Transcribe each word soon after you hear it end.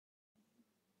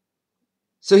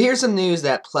So here's some news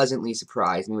that pleasantly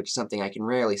surprised me, which is something I can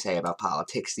rarely say about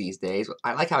politics these days.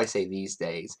 I like how I say these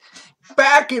days.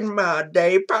 Back in my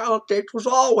day, politics was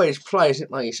always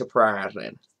pleasantly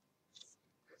surprising.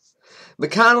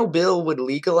 McConnell bill would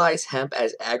legalize hemp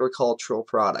as agricultural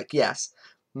product. Yes,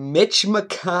 Mitch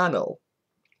McConnell,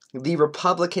 the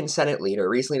Republican Senate leader,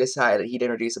 recently decided he'd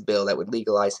introduce a bill that would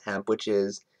legalize hemp, which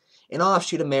is an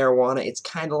offshoot of marijuana. It's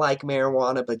kind of like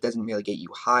marijuana, but it doesn't really get you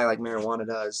high like marijuana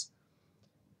does.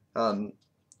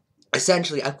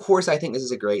 Essentially, of course, I think this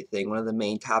is a great thing. One of the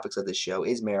main topics of this show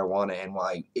is marijuana and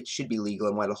why it should be legal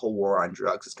and why the whole war on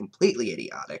drugs is completely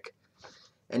idiotic.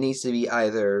 It needs to be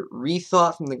either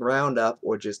rethought from the ground up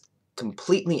or just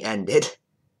completely ended.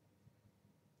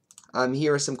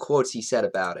 Here are some quotes he said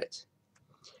about it.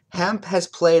 Hemp has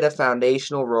played a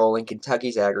foundational role in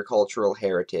Kentucky's agricultural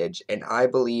heritage, and I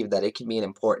believe that it can be an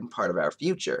important part of our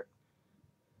future.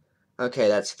 Okay,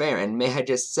 that's fair, and may I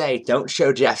just say, don't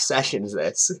show Jeff Sessions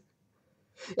this.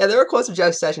 Yeah, there were quotes of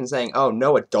Jeff Sessions saying, "Oh,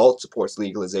 no adult supports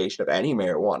legalization of any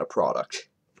marijuana product."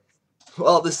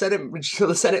 Well, the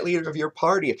Senate leader of your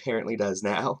party apparently does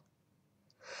now.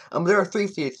 There are three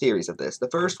theories of this. The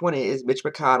first one is Mitch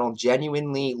McConnell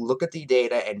genuinely looked at the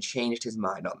data and changed his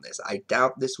mind on this. I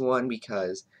doubt this one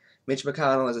because Mitch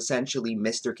McConnell is essentially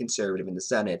Mr. Conservative in the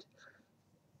Senate.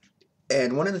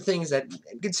 And one of the things that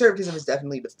conservatism is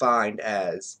definitely defined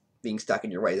as being stuck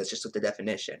in your ways. That's just what the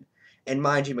definition. And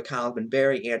mind you, McConnell's been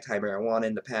very anti-marijuana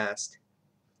in the past.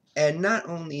 And not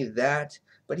only that,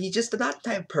 but he's just not the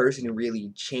type of person who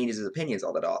really changes his opinions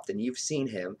all that often. You've seen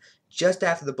him, just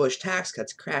after the Bush tax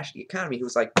cuts crashed the economy, he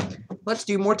was like, let's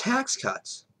do more tax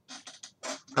cuts.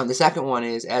 The second one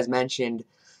is, as mentioned,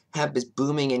 hemp is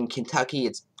booming in Kentucky.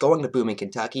 It's going to boom in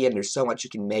Kentucky, and there's so much you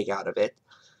can make out of it.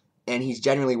 And he's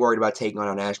genuinely worried about taking on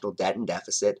a national debt and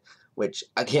deficit, which,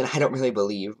 again, I don't really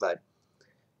believe, but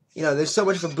there's so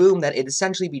much of a boom that it'd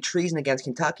essentially be treason against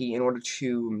Kentucky in order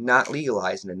to not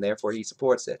legalize it, and therefore he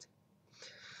supports it.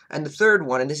 And the third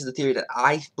one, and this is the theory that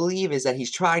I believe, is that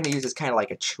he's trying to use this kind of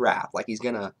like a trap. Like he's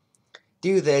going to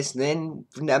do this, and then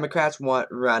Democrats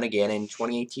run again in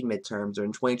 2018 midterms, or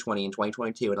in 2020 and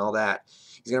 2022 and all that.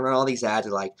 He's going to run all these ads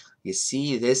like, you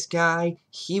see this guy?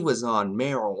 He was on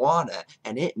marijuana,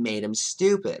 and it made him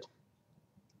stupid.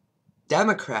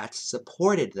 Democrats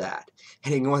supported that,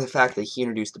 and ignore the fact that he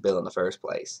introduced the bill in the first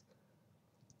place.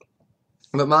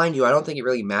 But mind you, I don't think it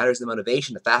really matters the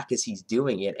motivation. The fact is he's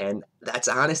doing it, and that's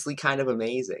honestly kind of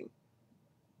amazing.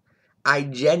 I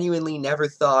genuinely never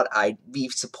thought I'd be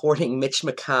supporting Mitch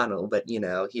McConnell, but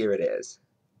here it is.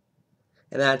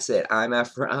 And that's it. I'm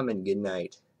Ephrom, and good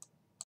night.